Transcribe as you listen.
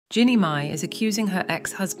Jeannie Mai is accusing her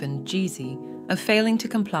ex-husband, Jeezy, of failing to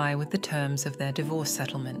comply with the terms of their divorce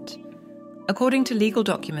settlement. According to legal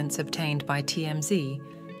documents obtained by TMZ,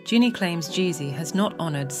 Jeannie claims Jeezy has not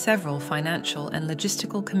honoured several financial and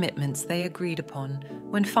logistical commitments they agreed upon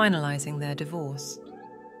when finalising their divorce.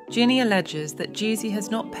 Jeannie alleges that Jeezy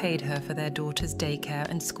has not paid her for their daughter's daycare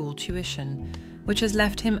and school tuition, which has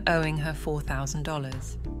left him owing her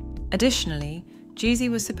 $4,000. Additionally, Jeezy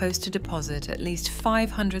was supposed to deposit at least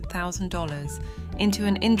 $500,000 into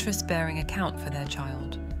an interest-bearing account for their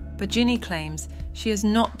child, but Jeannie claims she has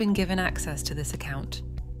not been given access to this account.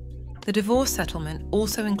 The divorce settlement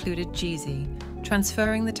also included Jeezy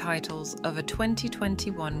transferring the titles of a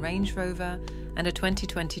 2021 Range Rover and a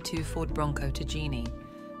 2022 Ford Bronco to Jeannie,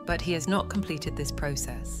 but he has not completed this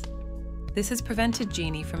process. This has prevented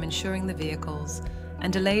Jeannie from insuring the vehicles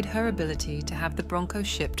and delayed her ability to have the Bronco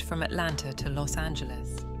shipped from Atlanta to Los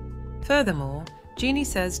Angeles. Furthermore, Jeannie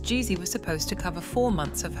says Jeezy was supposed to cover 4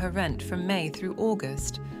 months of her rent from May through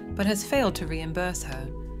August, but has failed to reimburse her,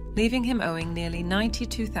 leaving him owing nearly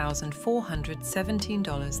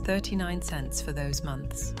 $92,417.39 for those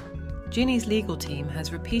months. Jeannie's legal team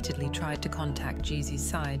has repeatedly tried to contact Jeezy's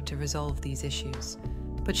side to resolve these issues,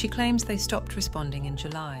 but she claims they stopped responding in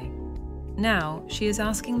July. Now, she is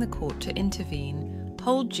asking the court to intervene,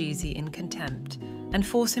 hold Jeezy in contempt, and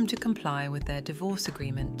force him to comply with their divorce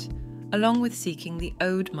agreement, along with seeking the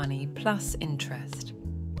owed money plus interest.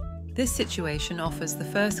 This situation offers the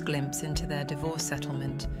first glimpse into their divorce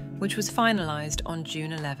settlement, which was finalised on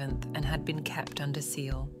June 11th and had been kept under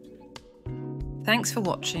seal. Thanks for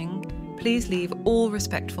watching. Please leave all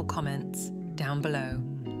respectful comments down below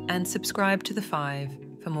and subscribe to The 5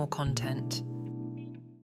 for more content.